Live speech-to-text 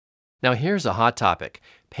Now here's a hot topic: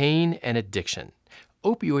 pain and addiction.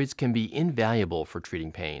 Opioids can be invaluable for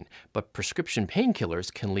treating pain, but prescription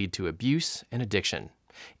painkillers can lead to abuse and addiction.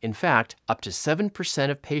 In fact, up to 7%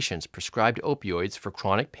 of patients prescribed opioids for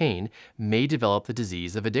chronic pain may develop the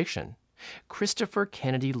disease of addiction. Christopher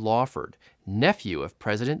Kennedy Lawford, nephew of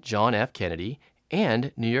President John F. Kennedy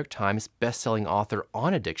and New York Times bestselling author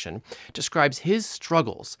on addiction, describes his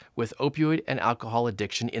struggles with opioid and alcohol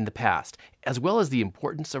addiction in the past, as well as the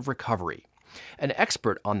importance of recovery. An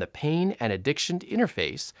expert on the pain and addiction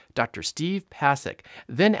interface, Dr. Steve Passik,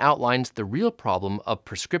 then outlines the real problem of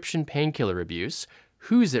prescription painkiller abuse,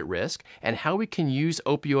 who's at risk, and how we can use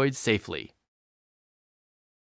opioids safely.